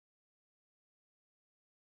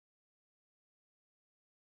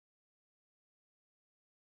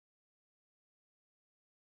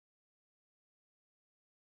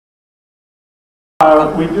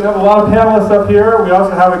We do have a lot of panelists up here. We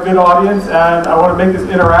also have a good audience, and I want to make this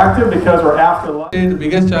interactive because we're after lunch. The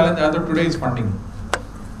biggest challenge as of today is funding.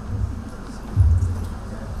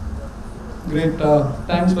 Great.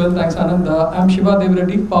 Thanks, Will. Thanks, Anand. I'm Siva,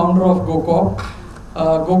 Devireddy, founder of GoCoop.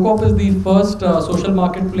 GoCoop is the first social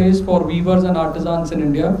marketplace for weavers and artisans in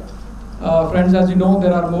India. Friends, as you know,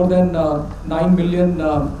 there are more than 9 million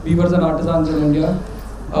weavers and artisans in India.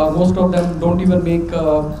 Most of them don't even make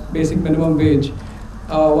basic minimum wage.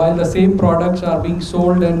 While the same products are being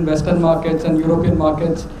sold in Western markets and European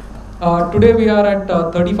markets. Today we are at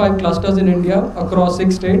 35 clusters in India across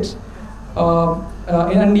 6 states.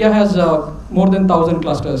 India has more than 1,000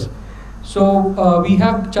 clusters. So we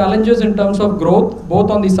have challenges in terms of growth,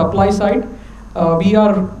 both on the supply side. We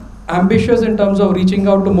are ambitious in terms of reaching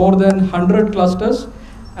out to more than 100 clusters.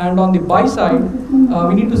 And on the buy side,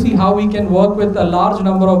 we need to see how we can work with a large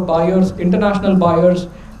number of buyers, international buyers,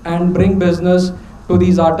 and bring business to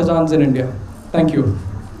these artisans in India. Thank you.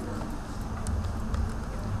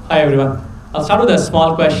 Hi everyone. I'll start with a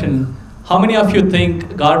small question. How many of you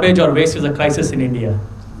think garbage or waste is a crisis in India?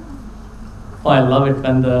 Oh, I love it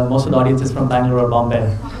when most of the audience is from Bangalore or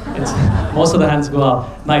Bombay. Most of the hands go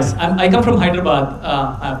up. Nice. I come from Hyderabad.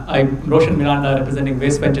 I'm Roshan, Miranda, representing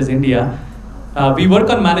Waste Ventures India. We work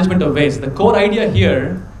on management of waste. The core idea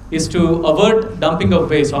here is to avert dumping of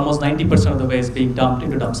waste, almost 90% of the waste being dumped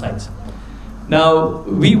into dump sites. Now,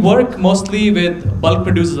 we work mostly with bulk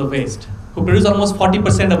producers of waste, who produce almost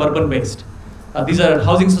 40% of urban waste. These are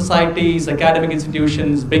housing societies, academic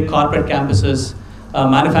institutions, big corporate campuses,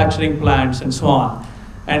 manufacturing plants, and so on.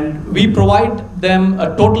 And we provide them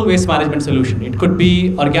a total waste management solution. It could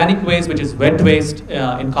be organic waste, which is wet waste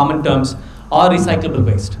in common terms, or recyclable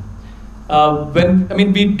waste.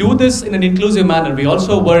 We do this in an inclusive manner. We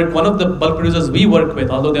also work, one of the bulk producers we work with,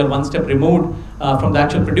 although they're one step removed from the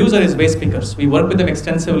actual producer, is waste pickers. We work with them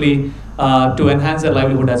extensively to enhance their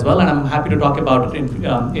livelihood as well, and I'm happy to talk about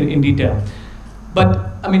it in detail.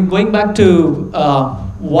 But going back to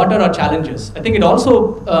what are our challenges, I think it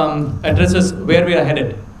also addresses where we are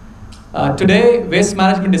headed. Today, waste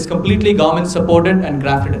management is completely government supported and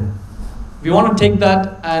grafted in. We want to take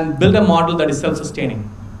that and build a model that is self-sustaining.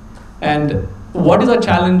 And what is our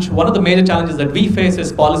challenge? One of the major challenges that we face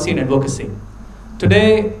is policy and advocacy.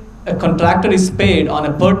 Today, a contractor is paid on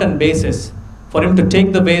a per ton basis for him to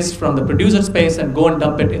take the waste from the producer space and go and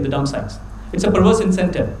dump it in the dump sites. It's a perverse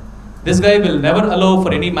incentive. This guy will never allow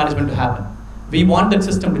for any management to happen. We want that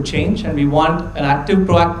system to change, and we want an active,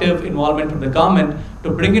 proactive involvement from the government to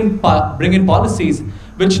bring in policies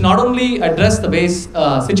which not only address the waste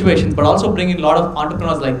situations, but also bring in a lot of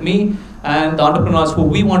entrepreneurs like me and the entrepreneurs who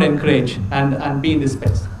we want to encourage and be in this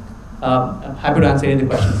space. I'm happy to answer any of the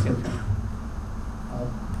questions.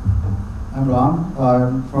 I'm Ram.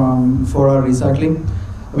 I'm from 4R Recycling.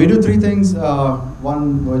 We do 3 things.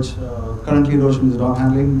 One which currently Roshan is not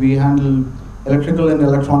handling. We handle electrical and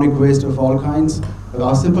electronic waste of all kinds.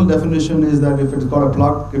 Our simple definition is that if it's got a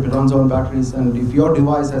plug, if it runs on batteries, and if your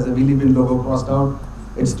device has a wheelie bin logo crossed out,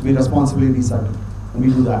 it's to be responsibly recycled. And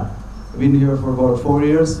we do that. We've been here for about 4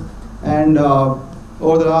 years. And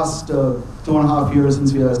over the last 2.5 years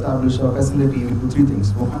since we established our facility, we do 3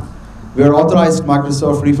 things. We are authorized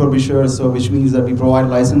Microsoft refurbishers, which means that we provide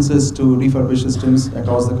licenses to refurbish systems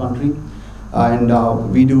across the country. And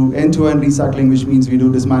we do end-to-end recycling, which means we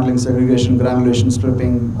do dismantling, segregation, granulation,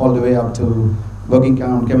 stripping, all the way up to working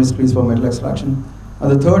on chemistries for metal extraction.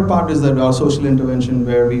 And the third part is that our social intervention,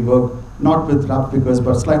 where we work not with wrap pickers,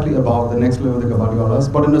 but slightly above the next level, the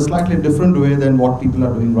kabadiolas, but in a slightly different way than what people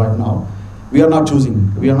are doing right now. We are not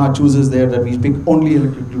choosing. We are not choosers there that we pick only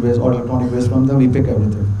electrical waste or electronic waste from them. We pick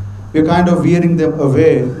everything. We're kind of veering them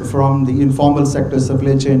away from the informal sector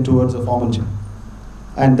supply chain towards the formal chain.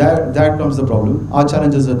 And that comes the problem. Our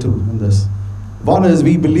challenges are 2 in this. One is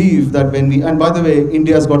we believe that and by the way,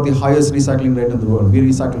 India's got the highest recycling rate in the world. We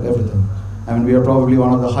recycle everything. We are probably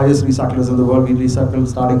one of the highest recyclers in the world. We recycle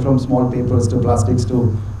starting from small papers to plastics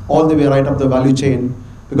to all the way right up the value chain.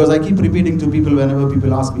 Because I keep repeating to people whenever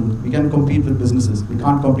people ask me, we can compete with businesses. We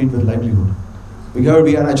can't compete with livelihood. Here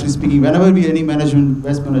we are actually speaking, whenever any management,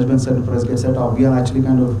 waste management enterprise gets set up, we are actually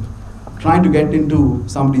kind of trying to get into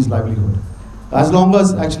somebody's livelihood. As long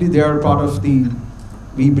as actually they are part of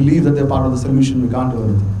we believe that they're part of the solution, we can't do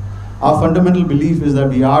anything. Our fundamental belief is that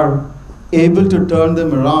we are able to turn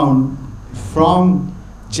them around from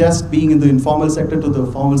just being in the informal sector to the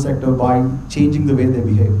formal sector by changing the way they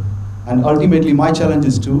behave. And ultimately my challenge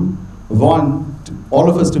is one, all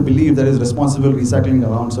of us to believe there is responsible recycling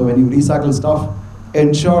around. So when you recycle stuff,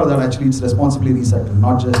 ensure that actually it's responsibly recycled,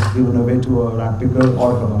 not just given away to a rat picker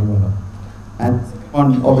or a kabadiwala. And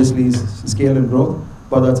One obviously is scale and growth,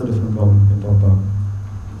 but that's a different problem we can talk about.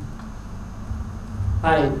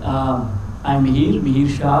 Hi, I'm Mihir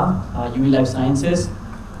Shah, UV LifeSciences.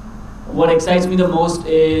 What excites me the most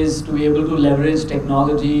is to be able to leverage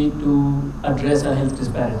technology to address a health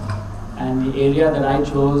disparity. And the area that I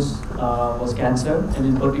chose was cancer, and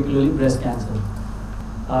in particularly breast cancer.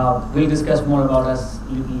 We'll discuss more about us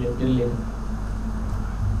a little later.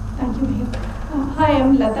 Thank you, Mihir. Hi,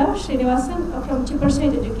 I'm Latha, Srinivasan from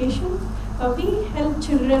ChipperSage Education. We help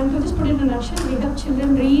children, to just put it in a nutshell, we help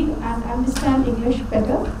children read and understand English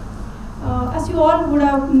better. As you all would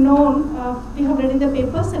have known, we have read in the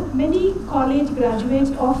papers that many college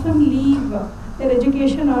graduates often leave their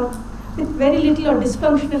education with very little or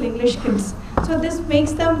dysfunctional English skills. So this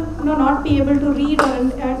makes them not be able to read or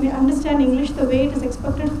understand English the way it is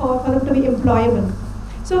expected for them to be employable.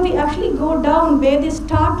 So we actually go down where they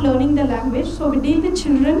start learning the language. So we deal with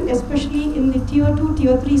children, especially in the tier 2,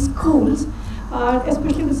 tier 3 schools,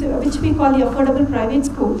 especially which we call the affordable private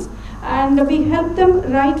schools. And we help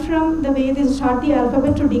them right from the way they start the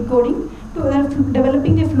alphabet to decoding, to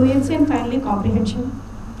developing their fluency and finally comprehension.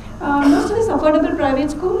 Most of these affordable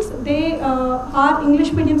private schools, they are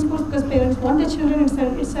English medium schools because parents want their children.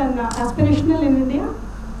 It's an aspirational in India.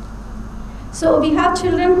 So we have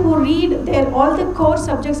children who read all the core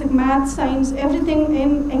subjects like math, science, everything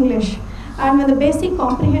in English. And when the basic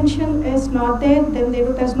comprehension is not there, then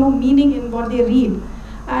there's no meaning in what they read.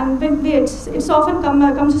 And it's often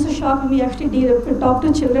comes as a shock when we actually talk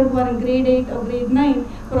to children who are in grade 8 or grade 9,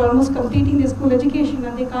 who are almost completing their school education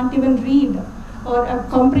and they can't even read or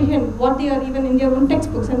comprehend what they are even in their own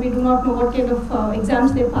textbooks, and we do not know what kind of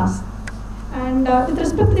exams they pass. And with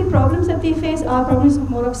respect to the problems that we face, our problems are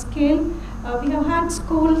more of scale. We have had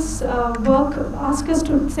schools ask us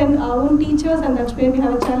to send our own teachers, and that's where we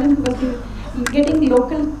have a challenge because getting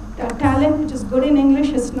local talent which is good in English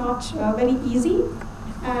is not very easy.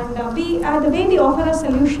 And the way we offer a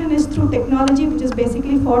solution is through technology, which is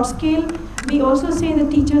basically for scale. We also say that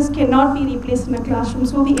teachers cannot be replaced in a classroom.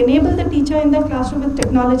 So we enable the teacher in the classroom with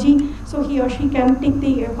technology so he or she can take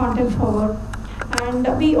the content forward. And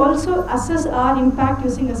we also assess our impact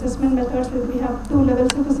using assessment methods. We have 2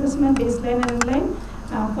 levels of assessment, baseline and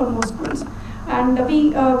inline, for most schools. And we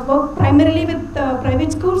work primarily with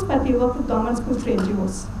private schools, but we work with government schools through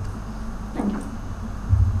NGOs. Thank you.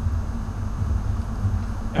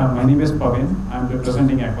 My name is Pavin. I'm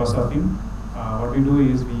representing AquaSafi. What we do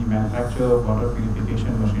is we manufacture water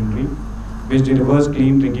purification machinery which delivers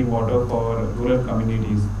clean drinking water for rural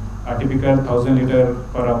communities. A typical 1,000 liter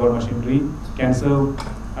per hour machinery can serve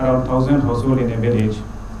around 1,000 households in a village.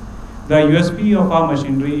 The USP of our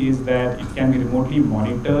machinery is that it can be remotely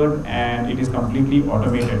monitored and it is completely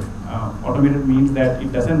automated. Automated means that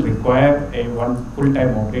it doesn't require one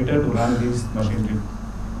full-time operator to run this machinery.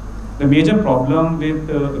 The major problem with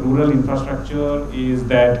rural infrastructure is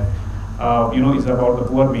that is about the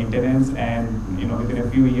poor maintenance, and within a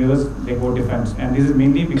few years they go defense, and this is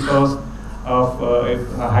mainly because of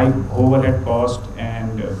a high overhead cost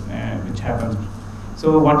and which happens.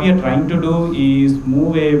 So what we are trying to do is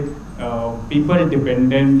move a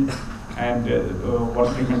people-dependent and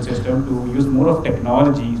water treatment system to use more of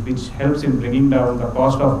technologies which helps in bringing down the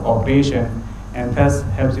cost of operation and thus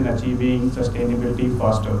helps in achieving sustainability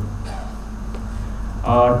faster.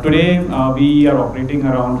 Today, we are operating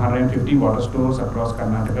around 150 water stores across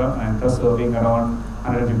Karnataka and thus serving around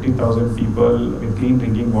 150,000 people with clean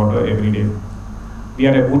drinking water every day. We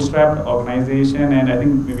are a bootstrapped organization, and I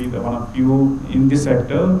think maybe one of few in this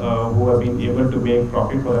sector who have been able to make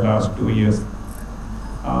profit for the last 2 years.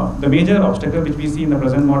 The major obstacle which we see in the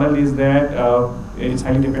present model is that it's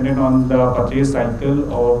highly dependent on the purchase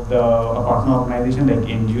cycle of the partner organization like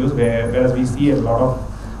NGOs, whereas we see a lot of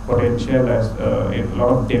potential as a lot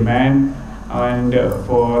of demand and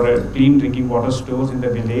for clean drinking water stores in the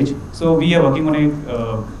village. So we are working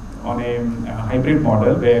on a hybrid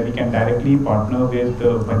model where we can directly partner with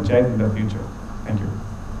the panchayat in the future. Thank you.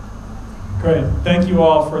 Great. Thank you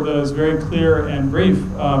all for those very clear and brief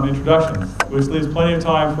introductions, which leaves plenty of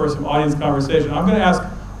time for some audience conversation. I'm going to ask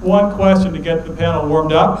one question to get the panel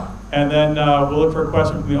warmed up, and then we'll look for a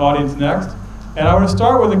question from the audience next. And I want to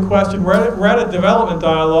start with a question. We're at a development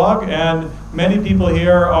dialogue, and many people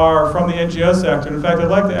here are from the NGO sector. In fact, I'd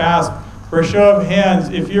like to ask, for a show of hands,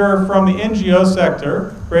 if you're from the NGO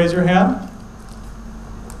sector, raise your hand.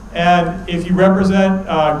 And if you represent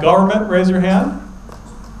government, raise your hand.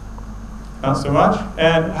 Not so much.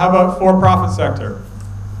 And how about for-profit sector?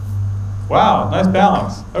 Wow, nice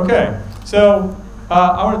balance. Okay, so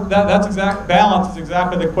Balance is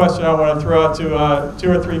exactly the question I want to throw out to 2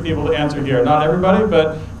 or 3 people to answer here. Not everybody,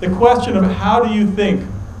 but the question of how do you think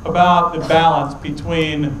about the balance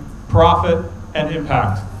between profit and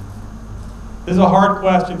impact? This is a hard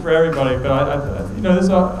question for everybody, but this is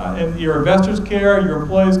and your investors care, your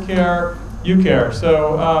employees care, you care.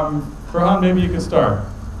 So, Roshan, maybe you can start.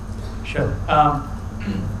 Sure.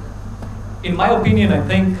 In my opinion, I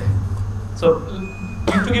think, so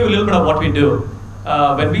to give a little bit of what we do,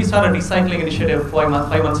 when we started recycling initiative 5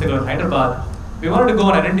 months ago in Hyderabad, we wanted to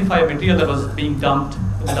go and identify material that was being dumped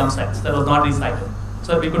in the dump sites, that was not recycled,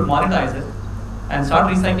 so that we could monetize it and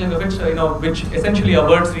start recycling of it, which essentially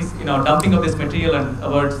averts dumping of this material and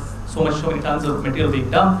averts so many tons of material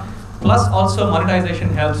being dumped. Plus also monetization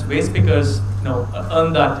helps waste pickers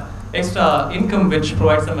earn that extra income which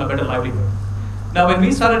provides them a better livelihood. Now when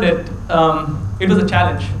we started it, it was a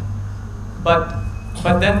challenge, but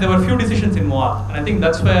then there were few decisions involved, and I think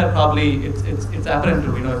that's where probably it's apparent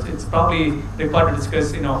to it's probably required to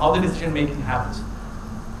discuss how the decision making happens.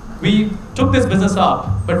 We took this business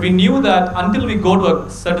up, but we knew that until we go to a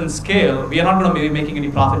certain scale, we are not going to be making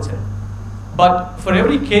any profits in it. But for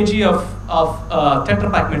every kg of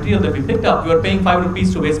Tetra Pak material that we picked up, we were paying 5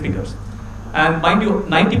 rupees to waste pickers. And mind you,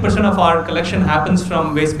 90% of our collection happens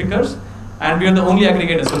from waste pickers, and we are the only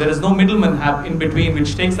aggregator, so there is no middleman in between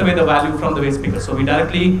which takes away the value from the waste pickers. So we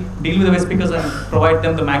directly deal with the waste pickers and provide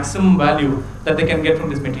them the maximum value that they can get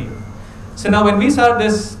from this material. So now when we started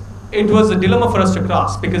this, it was a dilemma for us to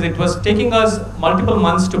cross because it was taking us multiple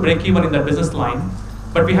months to break even in that business line,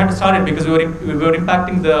 but we had to start it because we were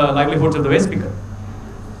impacting the livelihoods of the waste picker.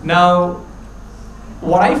 Now,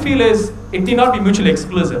 what I feel is it need not be mutually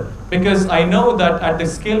exclusive because I know that at the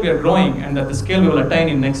scale we are growing and at the scale we will attain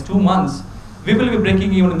in next 2 months, we will be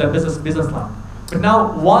breaking even in that business line. But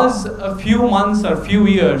now, was a few months or few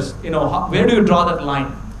years, where do you draw that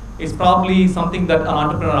line? Is probably something that an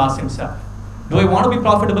entrepreneur asks himself. Do I want to be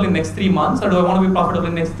profitable in next 3 months or do I want to be profitable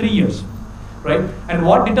in next 3 years? Right? And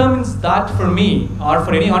what determines that for me or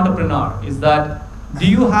for any entrepreneur is that do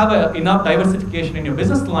you have enough diversification in your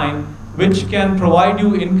business line which can provide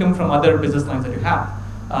you income from other business lines that you have?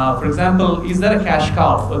 For example, is there a cash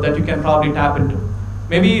cow that you can probably tap into?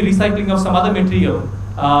 Maybe recycling of some other material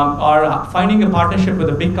or finding a partnership with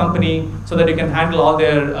a big company so that you can handle all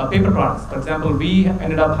their paper products. For example, we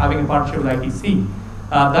ended up having a partnership with ITC.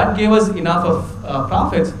 That gave us enough of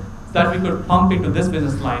profits that we could pump into this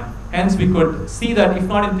business line. Hence, we could see that if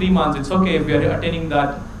not in 3 months, it's okay. If we are attaining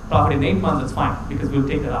that profit in 8 months, it's fine because we'll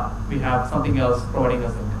take it up. We have something else providing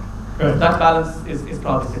us income. Good. That balance is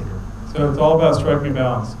probably critical. So it's all about striking a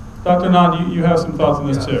balance. Dr. Anand, you have some thoughts on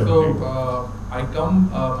this too. So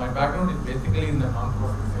my background is basically in the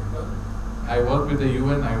non-profit sector. I work with the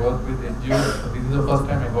UN, I work with NGOs. This is the first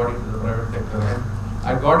time I got into the private sector. And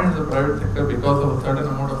I got into the private sector because of a certain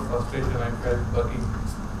amount of frustration I felt working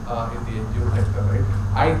in the NGO sector, right?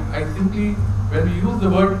 I simply, when we use the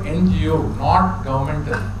word NGO, not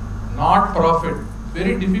governmental, not profit,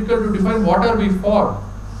 very difficult to define what are we for.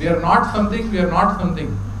 We are not something, we are not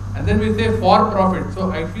something. And then we say for profit.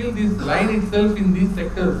 So I feel this line itself in these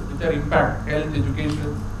sectors which are impact, health,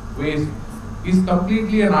 education, waste, is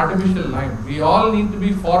completely an artificial line. We all need to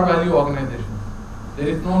be for value organizations. There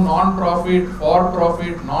is no non-profit,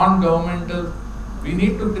 for-profit, non-governmental. We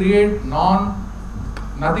need to create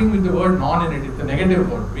nothing with the word non in it, it's a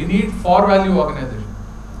negative word. We need for-value organization.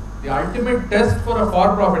 The ultimate test for a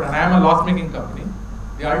for-profit, and I am a loss-making company,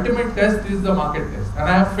 the ultimate test is the market test. And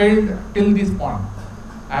I have failed till this point.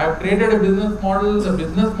 I have created a business model, the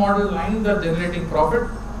business model lines are generating profit,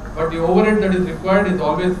 but the overhead that is required is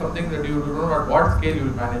always something that you don't know at what scale you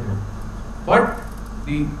will manage it. But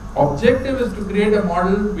the objective is to create a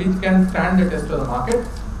model which can stand the test of the market.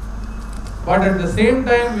 But at the same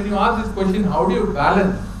time, when you ask this question, how do you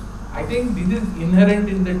balance? I think this is inherent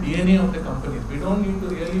in the DNA of the companies. We don't need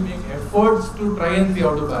to really make efforts to try and see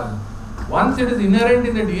how to balance. Once it is inherent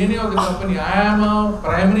in the DNA of the company, I am a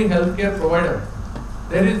primary healthcare provider.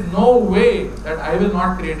 There is no way that I will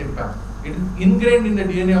not create impact. It is ingrained in the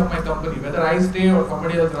DNA of my company, whether I stay or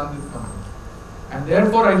somebody else runs this company. And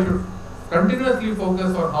therefore, I should continuously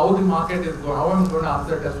focus on how the market is going, how I'm going to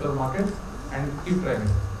answer test for the market, and keep trying it.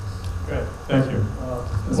 Great, thank you.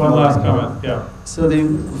 One last comment, yeah. So the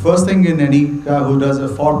first thing in any guy who does a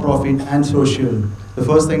for-profit and social, the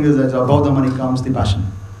first thing is that above the money comes the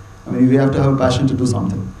passion. I mean, we have to have a passion to do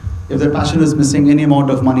something. If that passion is missing, any amount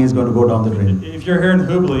of money is going to go down the drain. If you're here in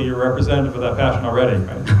Hubballi, you're representative of that passion already,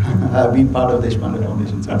 right? I've been part of Deshpande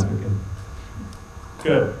Foundation, so it's okay.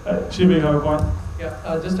 Good. Shiva, you have a point?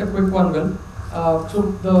 Yeah, just a quick one, Will.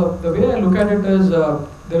 So the way I look at it is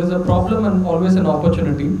there is a problem and always an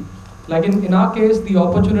opportunity. Like in our case, the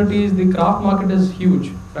opportunities, the craft market is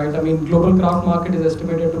huge, right? I mean, global craft market is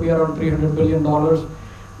estimated to be around $300 billion.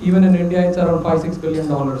 Even in India, it's around $5-6 billion,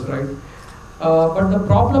 right? But the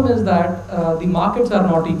problem is that the markets are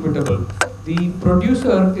not equitable. The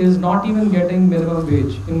producer is not even getting minimum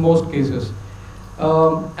wage in most cases.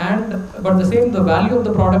 But the value of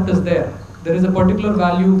the product is there. There is a particular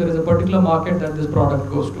value, there is a particular market that this product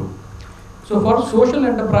goes to. So for social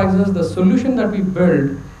enterprises, the solution that we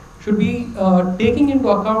build should be taking into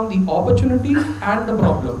account the opportunity and the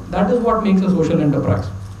problem. That is what makes a social enterprise.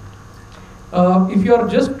 If you are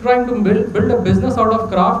just trying to build a business out of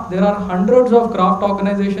craft, there are hundreds of craft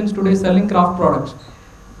organizations today selling craft products.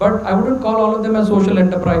 But I wouldn't call all of them as social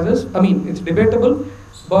enterprises. I mean, it's debatable.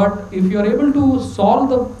 But if you are able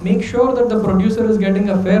to make sure that the producer is getting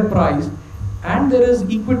a fair price and there is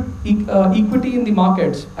equity in the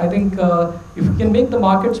markets, I think if you can make the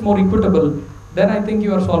markets more equitable, then I think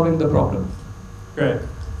you are solving the problem. Great.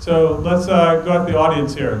 So let's go to the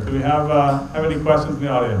audience here. Do we have any questions in the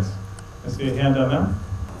audience? I see a hand down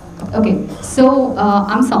there. Okay, so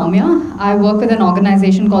I'm Soumya. I work with an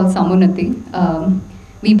organization called Samunati.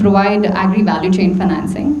 We provide agri-value chain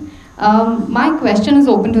financing. My question is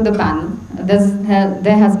open to the panel.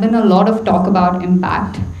 There has been a lot of talk about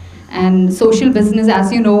impact, and social business,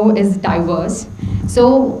 as you know, is diverse.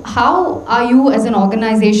 So how are you as an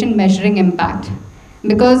organization measuring impact?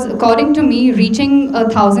 Because according to me, reaching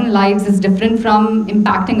 1,000 lives is different from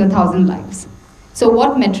impacting 1,000 lives. So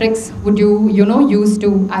what metrics would you use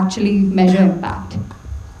to actually measure impact?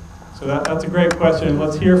 So that's a great question.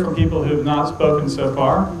 Let's hear from people who have not spoken so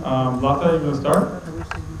far. Latha, you want to start?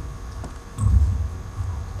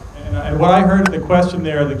 And what I heard in the question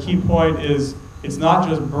there, the key point is it's not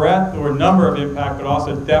just breadth or number of impact, but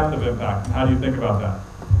also depth of impact. How do you think about that?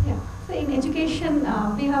 Yeah. So in education,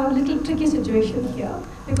 we have a little tricky situation here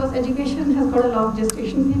because education has got a long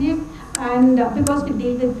gestation period, and because we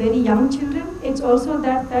deal with very young children, it's also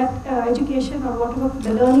that education or whatever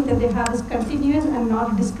the learning that they have is continuous and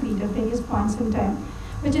not discrete at various points in time.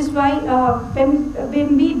 Which is why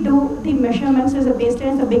when we do the measurements as a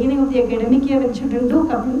baseline at the beginning of the academic year when children do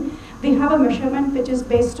come in, we have a measurement which is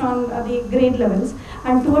based on the grade levels,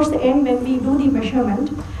 and towards the end when we do the measurement,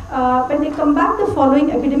 when they come back the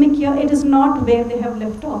following academic year, it is not where they have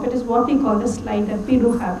left off. It is what we call the slide that we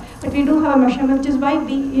do have. But we do have a measurement, which is why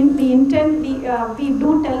we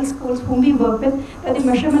do tell schools whom we work with that the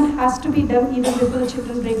measurement has to be done even before the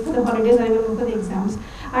children break for the holidays or even before the exams.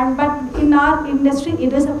 But in our industry,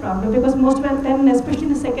 it is a problem because most of the time, especially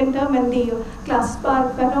in the second term, when the classes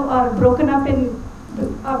are broken up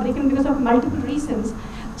because of multiple reasons,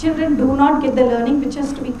 children do not get the learning which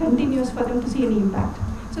has to be continuous for them to see any impact.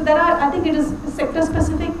 So I think it is sector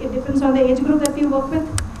specific, it depends on the age group that we work with.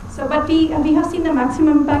 So, but we have seen the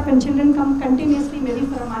maximum impact when children come continuously, maybe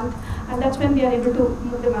for a month, and that's when we are able to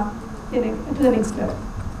move them up to the next level.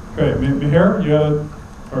 Great. Mihir, you had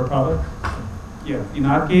a comment? Yeah, in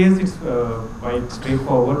our case, it's quite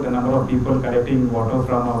straightforward. The number of people collecting water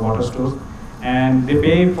from our water stores, and they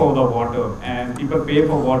pay for the water. And people pay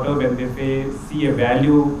for water when they see a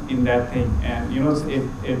value in that thing, and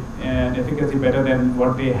an efficacy better than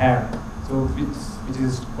what they have. So, which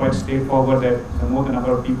is quite straightforward. That the more the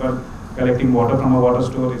number of people collecting water from a water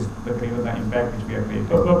store is the greater the impact which we are creating.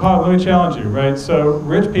 But Pav, let me challenge you, right? So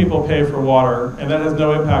rich people pay for water, and that has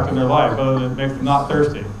no impact on their life other than it makes them not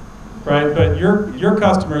thirsty. Right, but your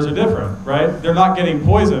customers are different, right? They're not getting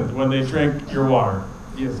poisoned when they drink your water.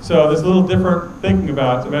 Yes. So there's a little different thinking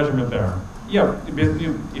about the measurement there. Yeah,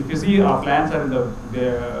 if you see, our plants are in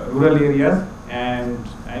the rural areas, and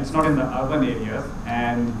it's not in the urban areas,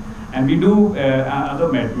 and we do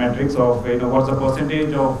other metrics of what's the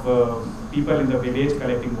percentage of people in the village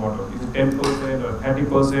collecting water. Is it 10% or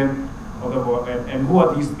 30% of the water, and who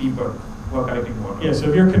are these people who are collecting water? Yeah, so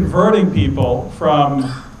if you're converting people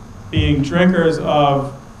from being drinkers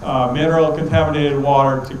of mineral contaminated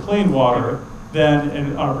water to clean water,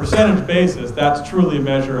 then on a percentage basis, that's truly a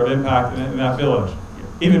measure of impact in that village.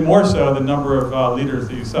 Yeah. Even more so than the number of liters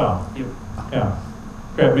that you sell. Yeah.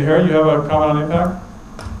 Great. Mihir, you have a comment on impact?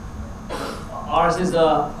 Ours is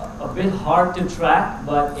a bit hard to track,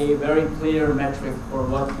 but a very clear metric for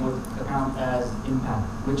what would count as impact,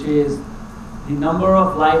 which is the number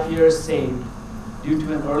of life years saved due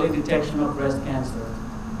to an early detection of breast cancer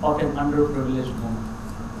of an underprivileged woman.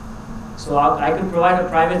 So I could provide a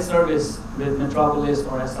private service with Metropolis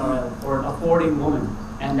or SRL for an affording woman,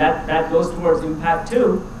 and that goes towards impact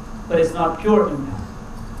too, but it's not pure impact.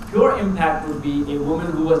 Pure impact would be a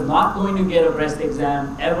woman who was not going to get a breast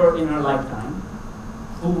exam ever in her lifetime,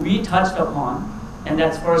 who we touched upon, and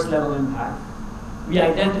that's first level impact. We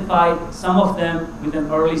identified some of them with an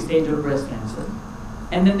early stage of breast cancer.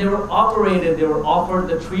 And then they were operated, they were offered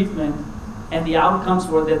the treatment, and the outcomes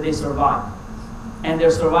were that they survived. And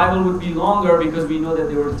their survival would be longer because we know that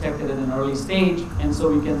they were detected at an early stage, and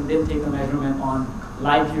so we can then take a measurement on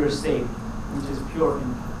life years saved, which is pure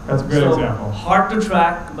impact. That's a great example. Hard to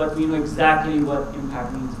track, but we know exactly what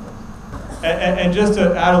impact means for us. And just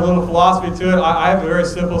to add a little philosophy to it, I have a very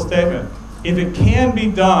simple statement. If it can be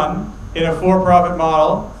done in a for-profit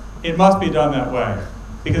model, it must be done that way.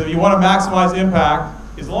 Because if you want to maximize impact,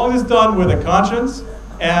 as long as it's done with a conscience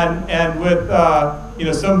and with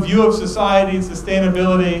some view of society and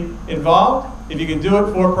sustainability involved, if you can do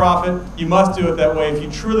it for profit, you must do it that way if you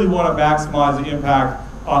truly want to maximize the impact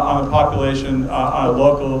on the population on a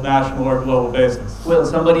local, national, or global basis. Well,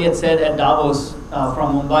 somebody had said at Davos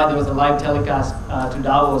from Mumbai, there was a live telecast to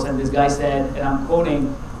Davos, and this guy said, and I'm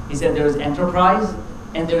quoting, he said there's enterprise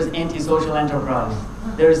and there's anti-social enterprise.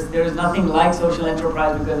 There's nothing like social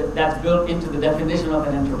enterprise because that's built into the definition of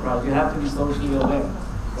an enterprise. You have to be socially aware.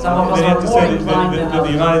 Some of us are more inclined than others.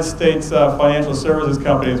 The United States financial services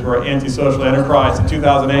companies were anti-social enterprise in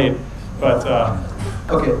 2008, but...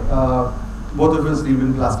 Okay, both of us deal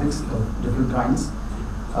in plastics of different kinds.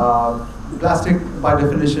 Plastic, by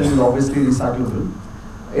definition, is obviously recyclable.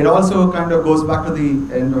 It also kind of goes back to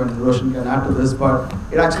the end, and Roshan can add to this, but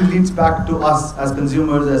it actually leads back to us as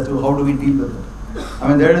consumers as to how do we deal with it. I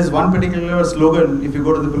mean, there is one particular slogan, if you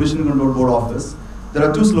go to the Pollution Control Board office, there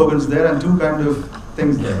are two slogans there and two kind of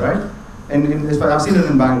things there, right? And I've seen it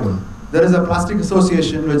in Bangalore. There is a plastic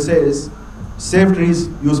association which says, save trees,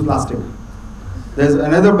 use plastic. There's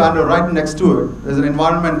another banner right next to it. There's an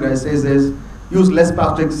environment guy says, use less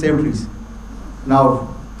plastic, save trees.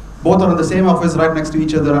 Now, both are in the same office right next to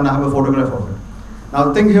each other and I have a photograph of it. Now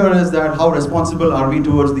the thing here is that how responsible are we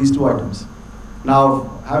towards these two items?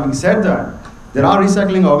 Now, having said that, there are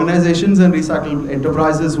recycling organizations and recycling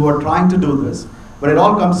enterprises who are trying to do this, but it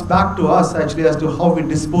all comes back to us actually as to how we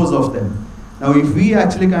dispose of them. Now if we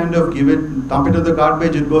actually kind of dump it to the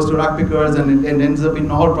garbage, it goes to rack pickers and it ends up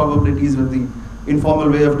in all probabilities with the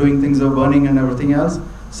informal way of doing things of burning and everything else.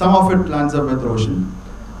 Some of it lands up with Roshan.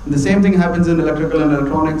 The same thing happens in electrical and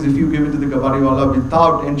electronics. If you give it to the kabadiwala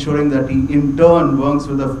without ensuring that he in turn works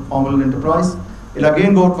with a formal enterprise, it'll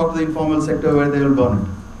again go to the informal sector where they will burn it.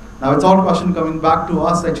 Now it's all a question coming back to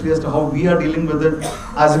us actually as to how we are dealing with it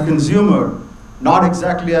as a consumer, not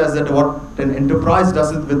exactly as that what an enterprise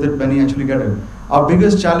does it with it when he actually get it. Our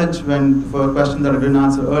biggest challenge for a question that I didn't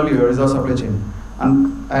answer earlier is our supply chain.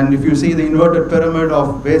 And if you see the inverted pyramid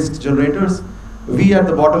of waste generators, we at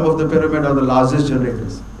the bottom of the pyramid are the largest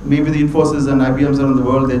generators. Maybe the Infosys and IBMs around the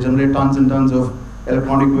world, they generate tons and tons of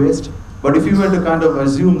electronic waste. But if you were to kind of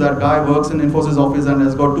assume that guy works in Infosys office and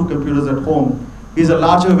has got 2 computers at home, he's a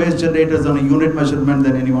larger waste generator on a unit measurement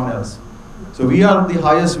than anyone else. So we are the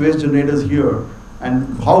highest waste generators here.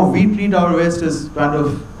 And how we treat our waste is kind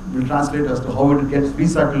of will translate as to how it gets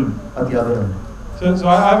recycled at the other end. So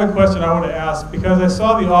I have a question I want to ask, because I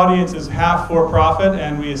saw the audience is half for-profit,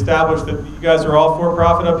 and we established that you guys are all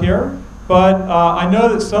for-profit up here. But I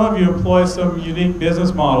know that some of you employ some unique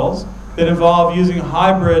business models that involve using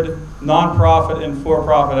hybrid non-profit and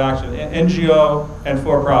for-profit action, NGO and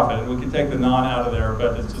for-profit. And we can take the non out of there,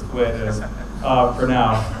 but it's just the way it is for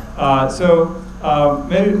now.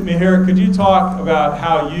 Maybe, Mihir, could you talk about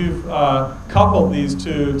how you've coupled these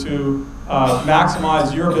two to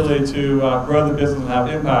maximize your ability to grow the business and have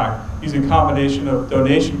impact using a combination of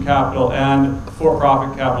donation capital and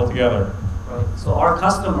for-profit capital together? Right. So our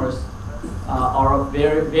customers are of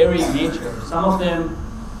very varied nature. Some of them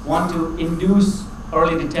want to induce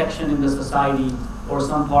early detection in the society or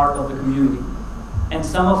some part of the community. And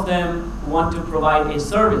some of them want to provide a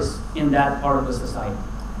service in that part of the society.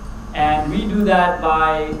 And we do that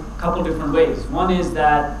by a couple different ways. One is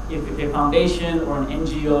that if a foundation or an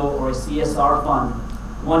NGO or a CSR fund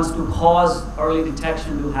wants to cause early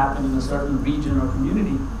detection to happen in a certain region or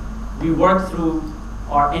community, we work through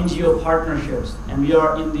our NGO partnerships, and we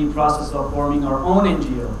are in the process of forming our own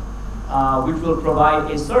NGO, which will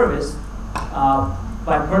provide a service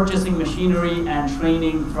by purchasing machinery and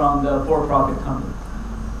training from the for-profit company.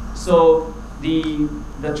 So the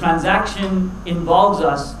transaction involves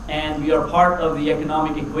us, and we are part of the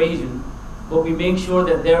economic equation, but we make sure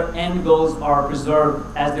that their end goals are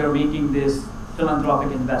preserved as they're making this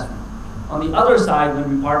philanthropic investment. On the other side,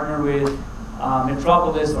 when we partner with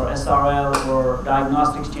Metropolis or SRL or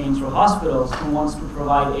diagnostics chains or hospitals who wants to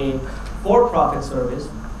provide a for-profit service,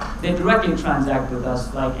 they directly transact with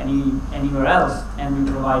us like anywhere else, and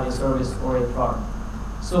we provide a service or a product.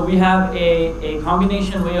 So we have a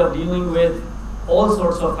combination way of dealing with all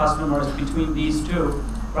sorts of customers between these two,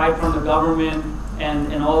 right from the government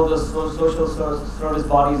and all the social service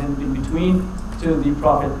bodies in between to the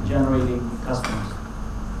profit-generating customers.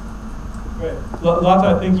 Great.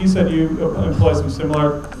 Latha, I think you said you employ some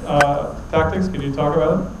similar tactics. Can you talk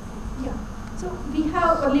about it? Yeah. So we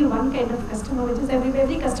have only one kind of customer, which is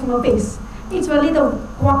every customer pays. It's only the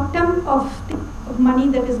quantum of money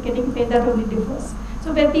that is getting paid that only differs.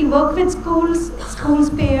 So when we work with schools, schools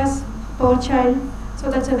pay us per child.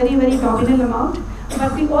 So that's a very, very nominal amount.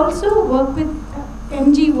 But we also work with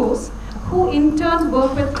NGOs who in turn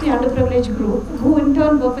work with the underprivileged group, who in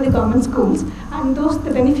turn work with the government schools, and those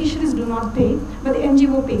the beneficiaries do not pay, but the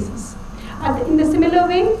NGO pays us. And in the similar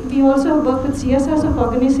way, we also work with CSRs of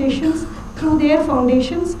organizations through their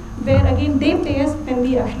foundations, where again they pay us when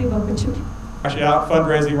we actually work with children. Actually out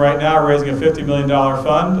fundraising right now, raising a $50 million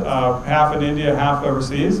fund, half in India, half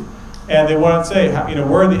overseas. And they want to say,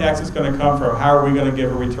 where are the exits going to come from? How are we going to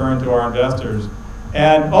give a return to our investors?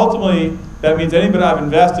 And ultimately, that means anybody I've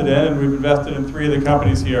invested in, and we've invested in 3 of the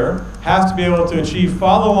companies here, has to be able to achieve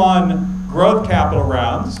follow-on growth capital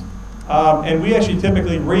rounds. And we actually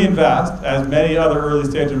typically reinvest, as many other early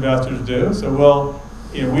stage investors do. So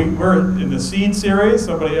we're in the seed series,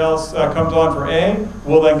 somebody else comes on for A,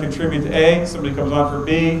 we'll then contribute to A, somebody comes on for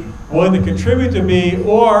B, we'll either contribute to B,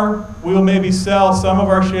 or we will maybe sell some of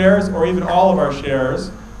our shares, or even all of our shares,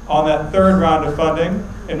 on that 3rd round of funding,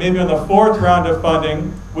 and maybe on the 4th round of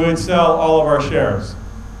funding, we would sell all of our shares.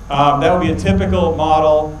 That would be a typical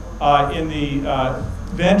model in the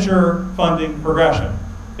venture funding progression.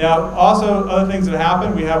 Now, also other things that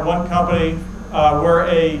happen, we have one company where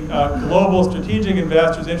a global strategic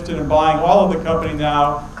investor is interested in buying all of the company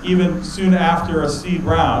now, even soon after a seed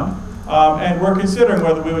round. And we're considering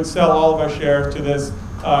whether we would sell all of our shares to this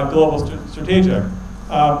global strategic.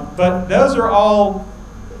 But those are all,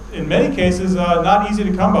 in many cases, not easy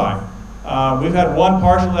to come by. We've had one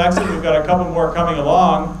partial exit, we've got a couple more coming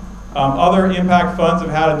along. Other impact funds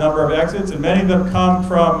have had a number of exits, and many of them come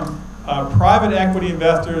from private equity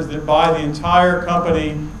investors that buy the entire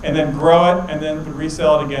company and then grow it and then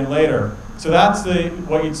resell it again later. So that's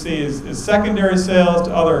what you'd see is secondary sales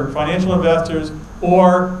to other financial investors,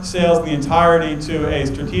 or sales in the entirety to a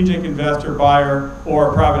strategic investor, buyer,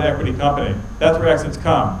 or a private equity company. That's where exits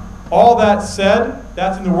come. All that said,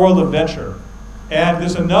 that's in the world of venture. And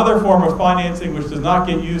there's another form of financing which does not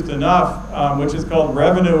get used enough, which is called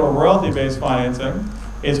revenue or royalty-based financing.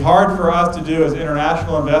 It's hard for us to do as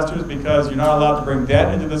international investors because you're not allowed to bring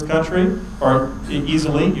debt into this country, or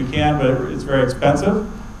easily. You can, but it's very expensive.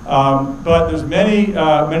 But there's many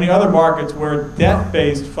other markets where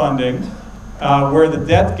debt-based funding, where the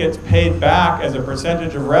debt gets paid back as a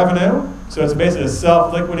percentage of revenue, so it's basically a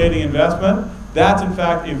self-liquidating investment. That's in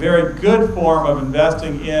fact a very good form of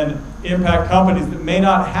investing in impact companies that may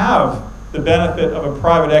not have the benefit of a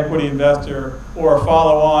private equity investor or a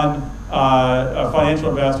follow-on a financial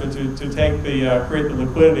investor to take create the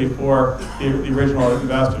liquidity for the original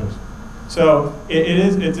investors. So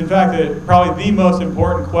it's in fact probably the most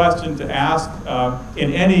important question to ask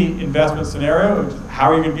in any investment scenario, which is how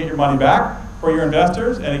are you going to get your money back for your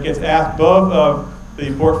investors? And it gets asked both of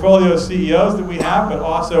the portfolio CEOs that we have, but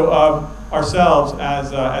also of ourselves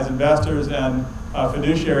as investors and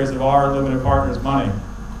fiduciaries of our limited partners' money.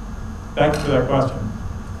 Thank you for that question.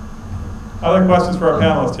 Other questions for our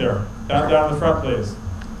panelists here? Down in the front, please.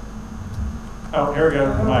 Oh, here we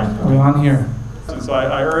go, Mike. Are we on here? So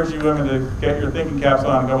I urge you women to get your thinking caps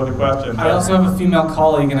on and go with the question. I also have a female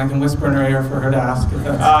colleague, and I can whisper in her ear for her to ask if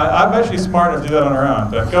that's... I'm actually smart enough to do that on her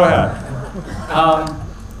own, but go ahead.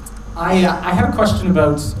 I had a question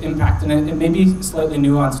about impact, and it may be slightly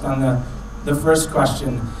nuanced on the first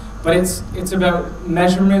question, but it's about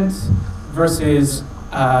measurement versus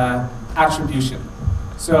attribution.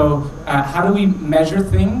 So how do we measure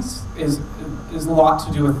things is a lot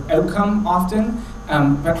to do with outcome often,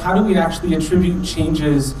 but how do we actually attribute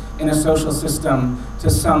changes in a social system to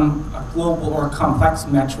some global or complex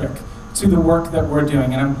metric to the work that we're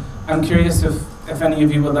doing? And I'm curious if any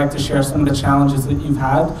of you would like to share some of the challenges that you've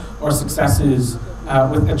had or successes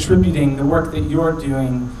with attributing the work that you're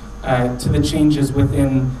doing to the changes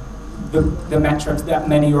within the metrics that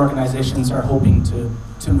many organizations are hoping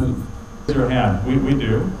to move. Raise your hand. We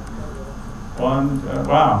do. One.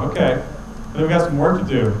 Wow. Okay. I think we've got some work to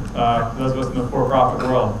do. Those of us in the for-profit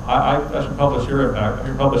world. I should publish your impact. I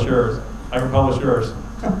can publish yours. I can publish yours.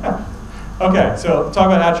 Okay. So talk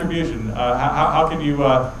about attribution. How can you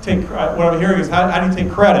take? What I'm hearing is how do you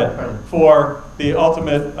take credit for the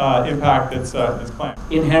ultimate impact that's claimed?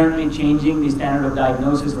 Inherently changing the standard of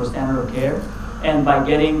diagnosis or standard of care. and by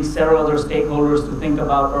getting several other stakeholders to think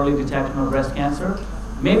about early detection of breast cancer,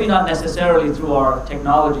 maybe not necessarily through our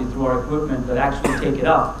technology, through our equipment, but actually take it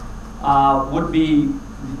up, would be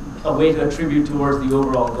a way to attribute towards the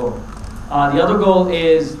overall goal. The other goal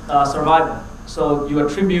is survival. So you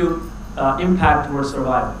attribute impact towards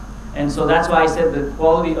survival. And so that's why I said the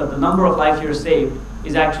quality of the number of life years saved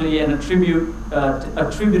is actually an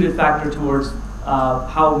attributed factor towards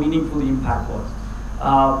how meaningful the impact was.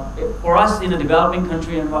 For us in a developing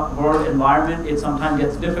country and world environment, it sometimes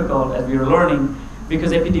gets difficult as we are learning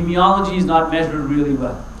because epidemiology is not measured really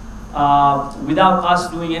well. Without us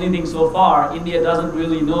doing anything so far, India doesn't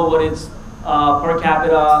really know what its per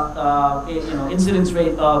capita incidence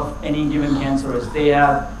rate of any given cancer is. They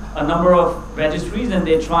have a number of registries and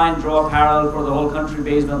they try and draw a parallel for the whole country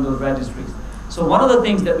based on those registries. So one of the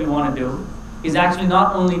things that we want to do is actually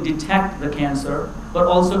not only detect the cancer, but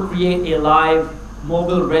also create a live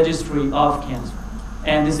mobile registry of cancer.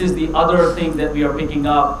 And this is the other thing that we are picking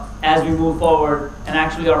up as we move forward, and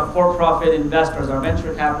actually our for-profit investors, our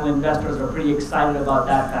venture capital investors are pretty excited about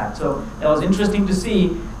that fact. So that was interesting to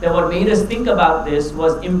see that what made us think about this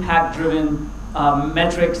was impact-driven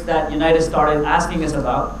metrics that United started asking us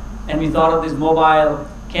about, and we thought of this mobile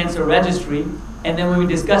cancer registry, and then when we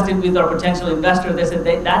discussed it with our potential investors, they said,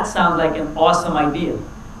 that sounds like an awesome idea.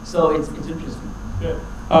 So it's interesting. Good.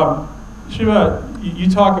 Shiva, you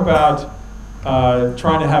talk about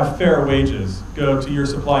trying to have fair wages go to your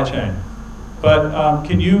supply chain. But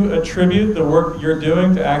can you attribute the work you're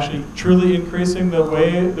doing to actually truly increasing the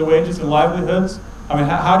wages and livelihoods? I mean,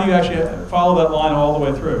 how do you actually follow that line all the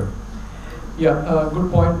way through? Yeah,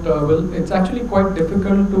 good point, Will. It's actually quite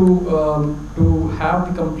difficult to have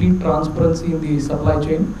the complete transparency in the supply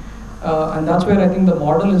chain, and that's where I think the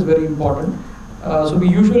model is very important. So we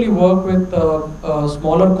usually work with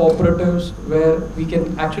smaller cooperatives where we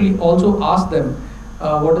can actually also ask them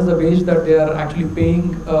what is the wage that they are actually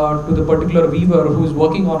paying to the particular weaver who is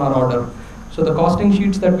working on our order. So the costing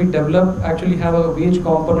sheets that we develop actually have a wage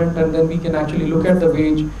component, and then we can actually look at the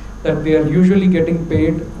wage that they are usually getting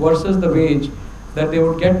paid versus the wage that they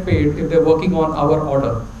would get paid if they're working on our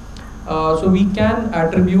order. So we can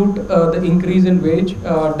attribute the increase in wage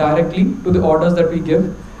directly to the orders that we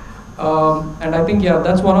give. And I think,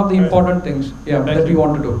 that's one of the important things that we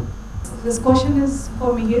want to do. This question is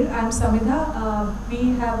for Mihir. I'm Samidha.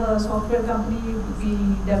 We have a software company. We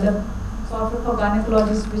develop software for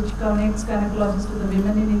gynecologists which connects gynecologists to the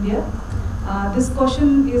women in India. This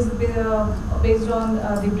question is based on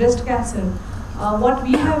the breast cancer. What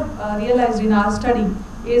we have realized in our study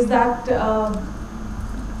is that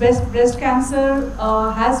breast cancer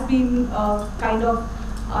has been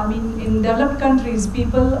in developed countries,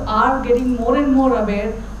 people are getting more and more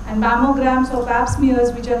aware, and mammograms or pap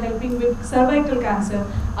smears which are helping with cervical cancer,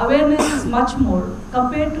 awareness is much more.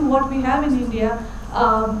 Compared to what we have in India,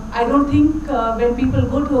 I don't think when people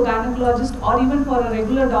go to a gynecologist or even for a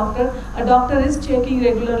regular doctor, a doctor is checking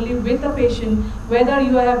regularly with the patient whether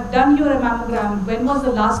you have done your mammogram, when was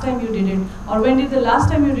the last time you did it, or when did the last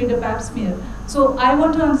time you did a pap smear. So I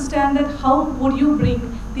want to understand that how would you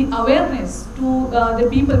bring the awareness to the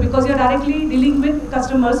people, because you're directly dealing with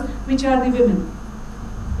customers which are the women.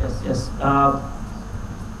 Yes.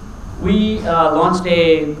 We launched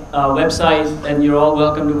a website, and you're all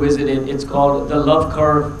welcome to visit it. It's called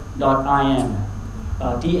thelovecurve.in,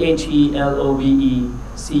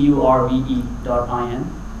 thelovecurve.in.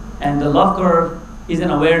 And the Love Curve is an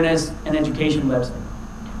awareness and education website.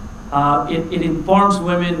 It informs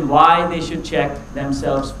women why they should check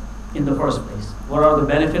themselves in the first place. What are the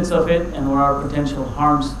benefits of it, and what are potential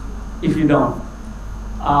harms if you don't?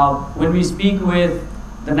 When we speak with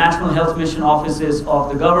the National Health Mission offices of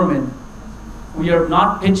the government, we are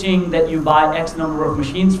not pitching that you buy X number of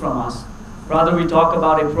machines from us. Rather, we talk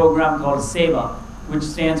about a program called Siva, which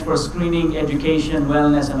stands for Screening, Education,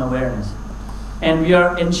 Wellness, and Awareness. And we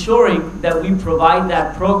are ensuring that we provide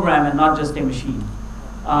that program and not just a machine,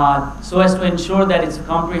 so as to ensure that it's a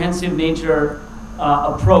comprehensive nature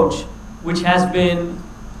approach, which has been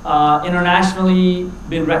internationally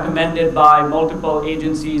been recommended by multiple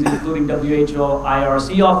agencies, including WHO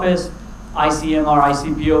IRC office, ICMR,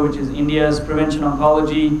 ICPO, which is India's prevention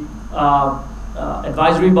oncology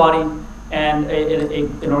advisory body, and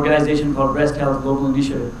an organization called Breast Health Global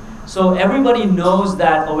Initiative. So everybody knows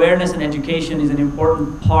that awareness and education is an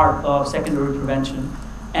important part of secondary prevention,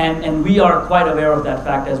 and we are quite aware of that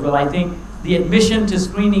fact as well. I think the admission to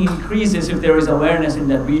screening increases if there is awareness in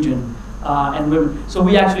that region. So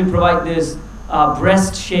we actually provide this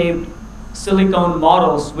breast-shaped silicone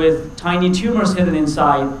models with tiny tumors hidden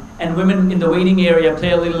inside, and women in the waiting area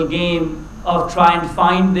play a little game of try and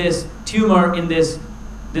find this tumor in this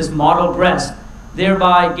model breast,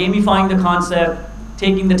 thereby gamifying the concept,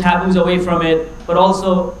 taking the taboos away from it, but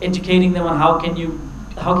also educating them on how can you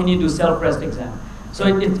do self-breast exam. So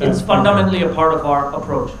it's fundamentally a part of our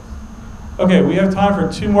approach. Okay, we have time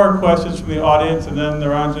for 2 more questions from the audience, and then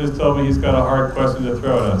Naran just told me he's got a hard question to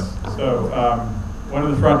throw at us. So, one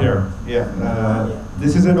in the front here. Yeah,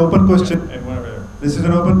 this is an open question. And one over there. This is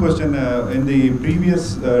an open question. In the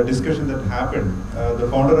previous discussion that happened, the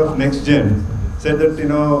founder of NextGen said that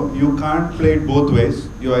you can't play it both ways.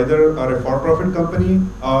 You either are a for-profit company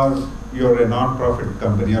or you're a non-profit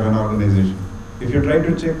company or an organization. If you try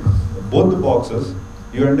to check both the boxes,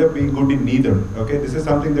 you end up being good in neither. Okay, this is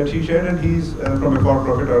something that she shared, and he's from a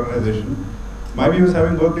for-profit organization. My view is,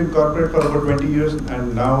 having worked in corporate for about 20 years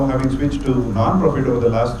and now having switched to non-profit over the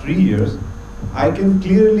last 3 years, I can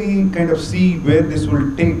clearly kind of see where this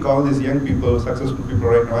will take all these young people, successful people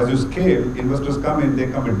right now. As you scale, investors come in, they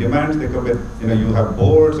come with demands, they come with, you have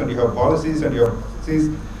boards and you have policies and you have policies.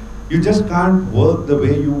 You just can't work the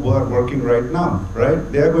way you are working right now, right?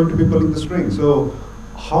 They are going to be pulling the strings. So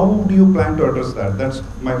how do you plan to address that? That's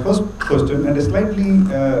my first question. And a slightly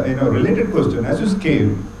related question. As you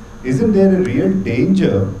scale, isn't there a real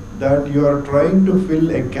danger that you are trying to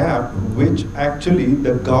fill a gap which actually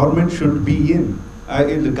the government should be in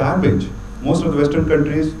the garbage? Most of the Western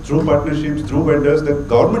countries, through partnerships, through vendors, the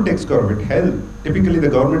government takes care of it. Hell, typically the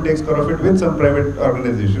government takes care of it with some private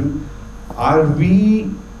organization. Are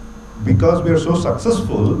we, because we are so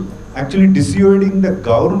successful, actually dissuading the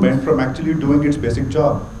government from actually doing its basic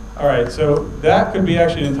job? All right, so that could be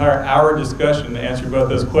actually an entire hour discussion to answer both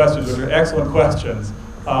those questions, which are excellent questions.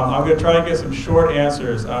 I'm going to try to get some short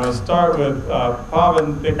answers. I'm going to start with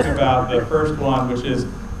Pavin thinking about the first one, which is,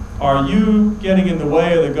 are you getting in the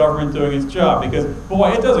way of the government doing its job? Because,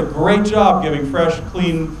 boy, it does a great job giving fresh,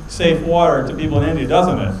 clean, safe water to people in India,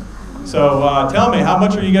 doesn't it? So tell me, how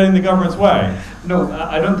much are you getting in the government's way? No,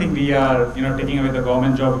 I don't think we are, taking away the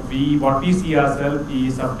government job. What we see ourselves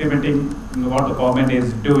is supplementing what the government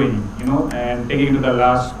is doing, and taking it to the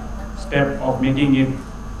last step of making it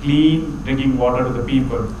clean drinking water to the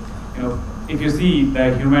people. If you see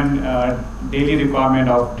the human daily requirement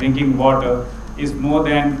of drinking water is more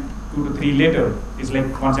than 2 to 3 liters. It's like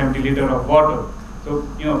 170 liters of water. So,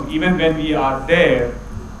 even when we are there,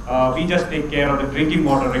 we just take care of the drinking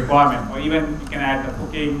water requirement, or even we can add the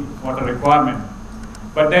cooking water requirement.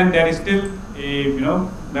 But then there is still the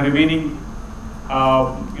remaining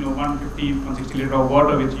 150, 160 liters of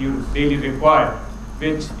water which you daily require,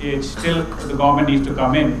 which is still the government needs to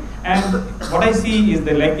come in. And what I see is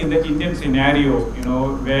that, like in the Indian scenario,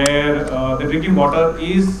 where the drinking water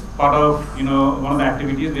is part of one of the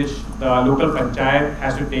activities which the local panchayat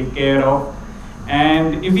has to take care of.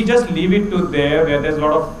 And if we just leave it to there, where there's a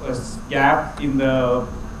lot of gap in the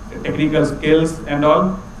technical skills and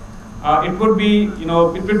all, it would be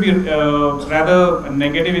rather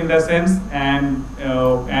negative in that sense, and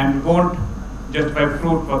won't justify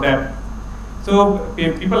fruit for that. So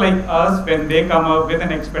people like us, when they come up with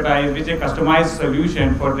an expertise, which a customized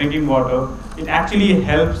solution for drinking water, it actually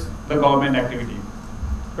helps the government activity.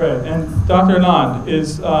 Right, and Dr. Anand,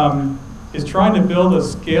 is trying to build a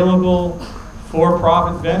scalable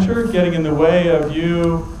for-profit venture getting in the way of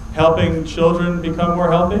you helping children become more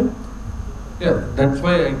healthy? Yeah, that's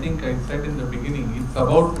why I think I said in the beginning, it's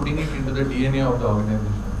about putting it into the DNA of the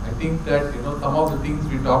organization. I think that some of the things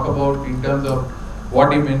we talk about in terms of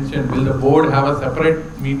what you mentioned, will the board have a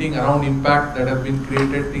separate meeting around impact that has been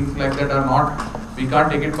created, things like that are not, we can't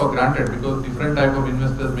take it for granted because different type of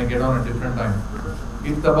investors may get on at different time.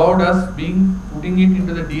 It's about us putting it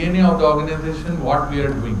into the DNA of the organization, what we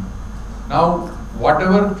are doing. Now,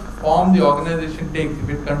 whatever form the organization takes, if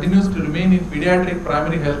it continues to remain in pediatric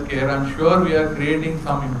primary health care, I'm sure we are creating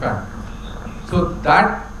some impact. So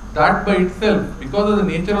that by itself, because of the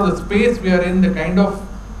nature of the space we are in, the kind of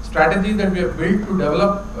strategy that we have built to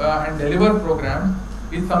develop and deliver programs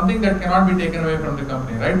is something that cannot be taken away from the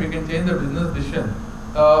company, right? We can change the business decision.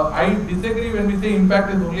 I disagree when we say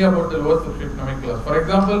impact is only about the lower socioeconomic class. For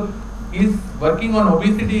example, is working on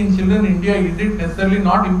obesity in children in India, is it necessarily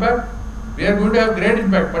not impact? We are going to have great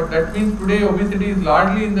impact, but that means today obesity is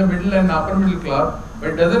largely in the middle and upper middle class, but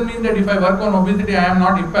it doesn't mean that if I work on obesity, I am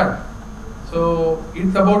not impact. So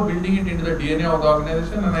it's about building it into the DNA of the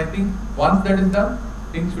organization, and I think once that is done,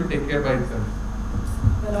 things will take care by itself.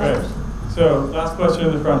 Right. So last question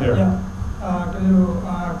in the front here. Yeah, to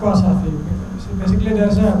AquaSafi. So basically,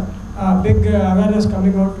 there's a big awareness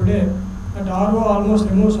coming out today that RO almost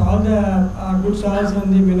removes all the good soils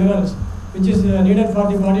and the minerals which is needed for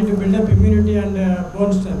the body to build up immunity and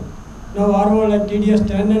bone strength. Now RO like TDS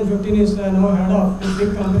 10 and 15 is now heard of, with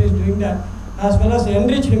big companies doing that, as well as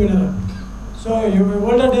enriched mineral. So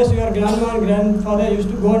older days, your grandma and grandfather used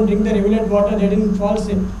to go and drink the rivulet water, they didn't fall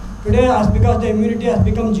sick. Today, because the immunity has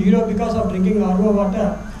become zero because of drinking RO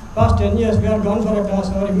water, past 10 years we are gone for a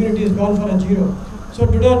toss, our immunity is gone for a zero. So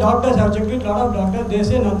today doctors have checked it, a lot of doctors, they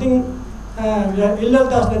say nothing, ill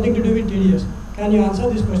health has nothing to do with TDS. Can you answer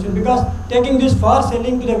this question? Because taking this far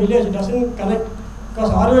selling to the village doesn't connect,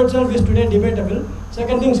 because RO itself is today debatable.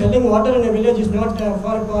 Second thing, selling water in a village is not for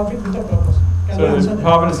profit with a purpose. So,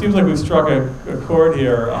 Pavin, it seems like we've struck a chord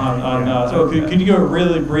here so could you give a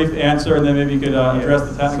really brief answer, and then maybe you could address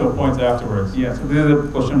the technical points afterwards? Yeah, so this is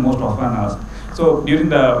a question most often asked. So during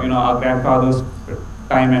the, our grandfather's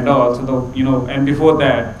time and all, so and before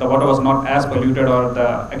that, the water was not as polluted, or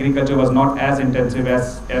the agriculture was not as intensive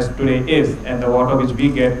as today is, and the water which we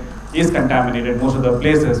get is contaminated most of the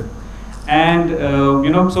places. And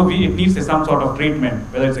so it needs some sort of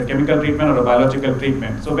treatment, whether it's a chemical treatment or a biological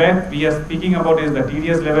treatment. So where we are speaking about is the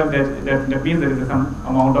TDS level, that means there is some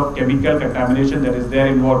amount of chemical contamination that is there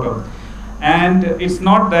in water. And it's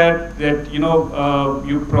not that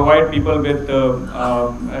you provide people with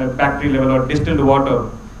factory level or distilled water.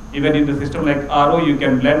 Even in the system like RO, you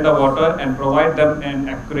can blend the water and provide them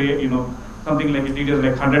and create something like it is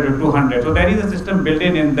like 100 to 200. So there is a system built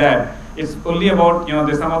in that. It's only about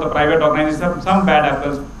there's some of the private organizations, some bad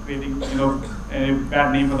apples creating a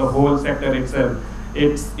bad name for the whole sector itself.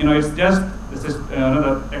 It's it's just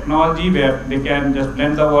the technology where they can just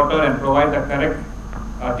blend the water and provide the correct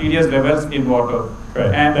TDS levels in water.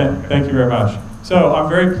 Great. And thank you very much. So I'm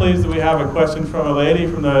very pleased that we have a question from a lady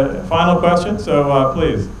from the final question. So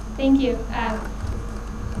please. Thank you.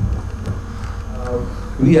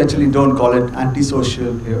 We actually don't call it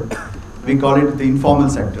antisocial here. We call it the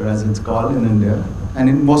informal sector, as it's called in India. And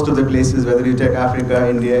in most of the places, whether you take Africa,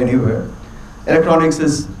 India, anywhere, electronics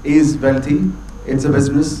is wealthy, it's a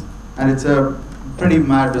business, and it's a pretty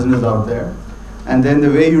mad business out there. And then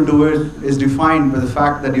the way you do it is defined by the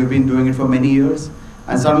fact that you've been doing it for many years,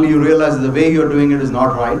 and suddenly you realize that the way you're doing it is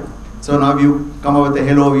not right. So now you come up with a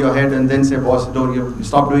halo over your head and then say, boss, don't you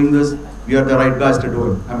stop doing this, we are the right guys to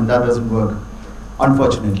do it. I mean, that doesn't work,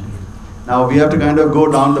 unfortunately. Now we have to kind of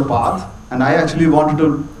go down the path, and I actually wanted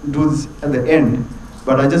to do this at the end,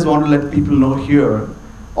 but I just want to let people know here,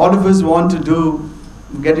 all of us want to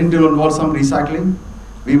get involved some recycling.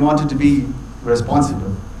 We want it to be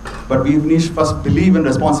responsible, but we need to first believe in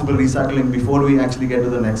responsible recycling before we actually get to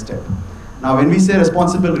the next step. Now when we say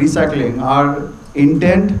responsible recycling, our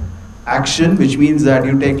intent, action, which means that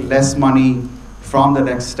you take less money from the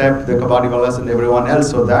next step, the kabadiwalas and everyone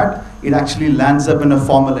else, so that it actually lands up in a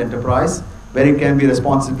formal enterprise where it can be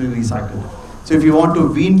responsibly recycled. So if you want to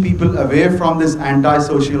wean people away from this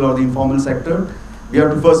anti-social or the informal sector, we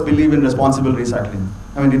have to first believe in responsible recycling.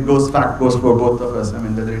 I mean, it goes for both of us. I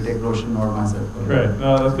mean, whether you take Roshan or myself. Great.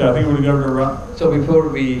 No, that's good. I think we're going to go over to Ron. So before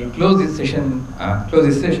we close this session,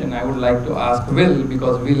 I would like to ask Will,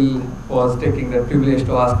 because Will was taking the privilege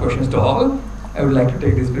to ask questions to all. I would like to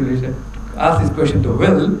take this privilege to ask this question to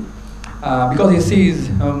Will, because he sees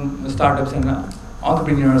startups and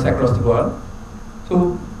entrepreneurs across the world.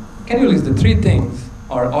 So can you list the three things,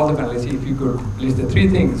 or all the panelists, if you could list the three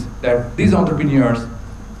things that these entrepreneurs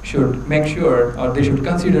should make sure, or they should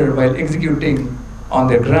consider while executing on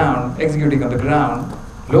the ground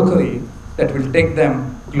locally, that will take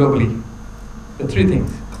them globally? The three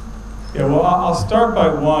things. Yeah, well, I'll start by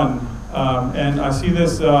one, and I see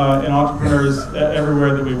this in entrepreneurs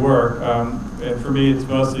everywhere that we work. And for me, it's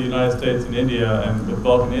mostly the United States and India, and with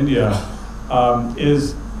bulk in India,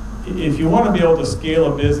 is if you want to be able to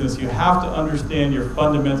scale a business, you have to understand your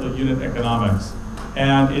fundamental unit economics.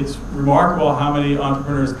 And it's remarkable how many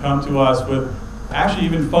entrepreneurs come to us with actually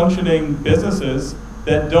even functioning businesses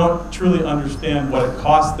that don't truly understand what it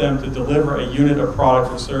costs them to deliver a unit of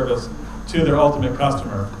product or service to their ultimate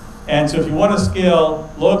customer. And so if you want to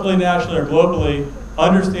scale locally, nationally, or globally,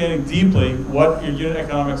 understanding deeply what your unit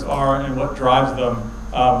economics are and what drives them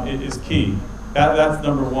is key. That's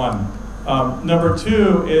number one. Number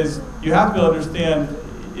two is you have to be able to understand,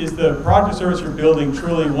 is the product or service you're building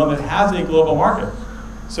truly one that has a global market?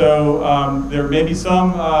 So there may be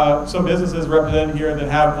some businesses represented here that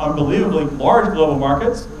have unbelievably large global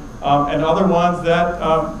markets, and other ones that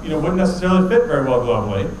wouldn't necessarily fit very well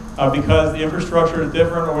globally because the infrastructure is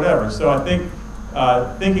different or whatever. So I think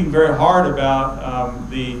thinking very hard about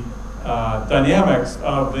the dynamics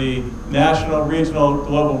of the national, regional,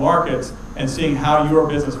 global markets and seeing how your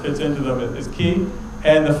business fits into them is key.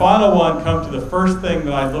 And the final one comes to the first thing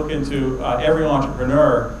that I look into every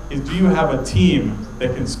entrepreneur is, do you have a team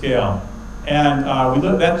that can scale? And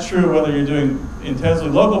that's true whether you're doing intensely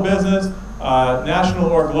local business, national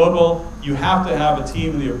or global. You have to have a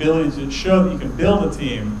team and the ability to show that you can build a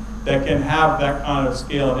team that can have that kind of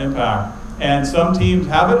scale and impact. And some teams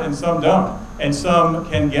have it and some don't. And some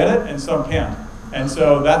can get it and some can't. And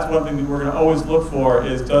so that's one thing that we're going to always look for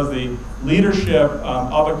is, does the leadership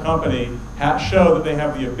of a company show that they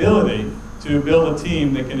have the ability to build a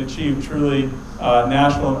team that can achieve truly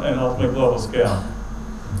national and ultimately global scale.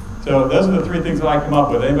 So those are the three things that I come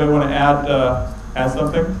up with. Anybody want to add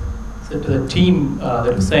something? So to the team that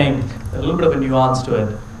you're saying, a little bit of a nuance to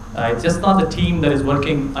it. It's just not the team that is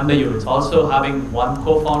working under you. It's also having one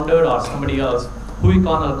co-founder or somebody else who you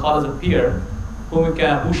call as a peer,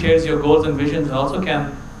 who shares your goals and visions and also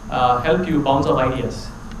can help you bounce off ideas.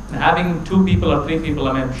 And having 2 people or 3 people,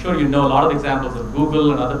 I mean, I'm sure you know a lot of examples of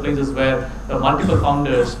Google and other places where there are multiple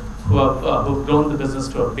founders who've grown the business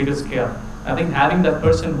to a bigger scale. I think having that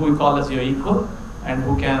person who you call as your equal and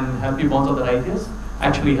who can help you bounce off their ideas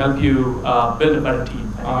actually help you build a better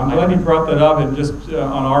team. I'm glad you brought that up, and just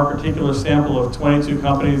on our particular sample of 22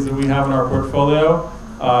 companies that we have in our portfolio,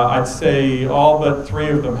 I'd say all but 3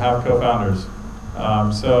 of them have co-founders.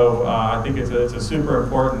 So I think it's a super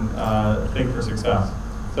important thing for success.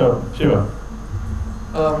 So, Shiva.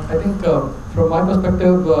 I think from my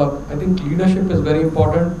perspective, I think leadership is very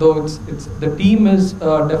important, though the team is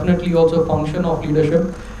definitely also a function of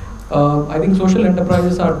leadership. I think social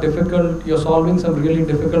enterprises are difficult. You're solving some really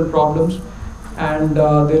difficult problems, and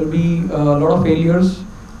there'll be a lot of failures.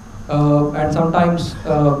 And sometimes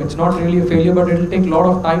it's not really a failure, but it'll take a lot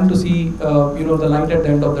of time to see the light at the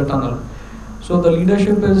end of the tunnel. So the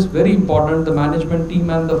leadership is very important. The management team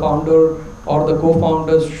and the founder or the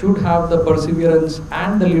co-founders should have the perseverance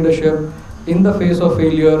and the leadership in the face of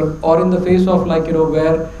failure, or in the face of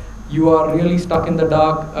where you are really stuck in the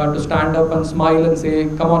dark, to stand up and smile and say,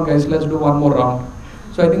 come on guys, let's do one more round.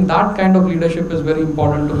 So I think that kind of leadership is very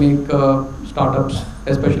important to make startups,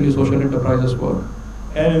 especially social enterprises, work.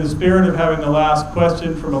 And in the spirit of having the last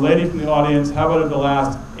question from a lady from the audience, how about if the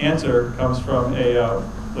last answer comes from a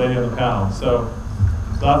lady on the panel? So,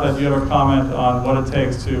 Latha, do you have a comment on what it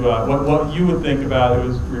takes to, what you would think about it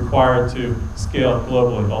was required to scale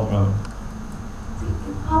globally, ultimately?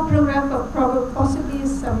 Our program possibly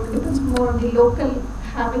depends more on the local,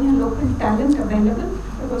 having a local talent available,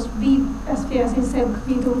 because as I said,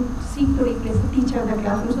 we don't seek to replace the teacher in the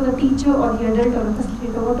classroom. So the teacher or the adult or the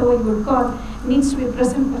facilitator, whatever you would call, needs to be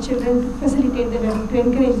present for children to facilitate them and to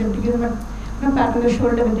encourage them, to give them a pat on the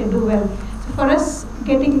shoulder when they do well. So for us,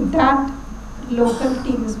 getting that local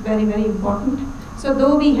team is very, very important. So the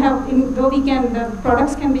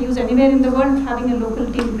products can be used anywhere in the world, having a local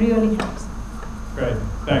team really helps. Great,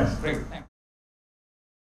 thanks. Great.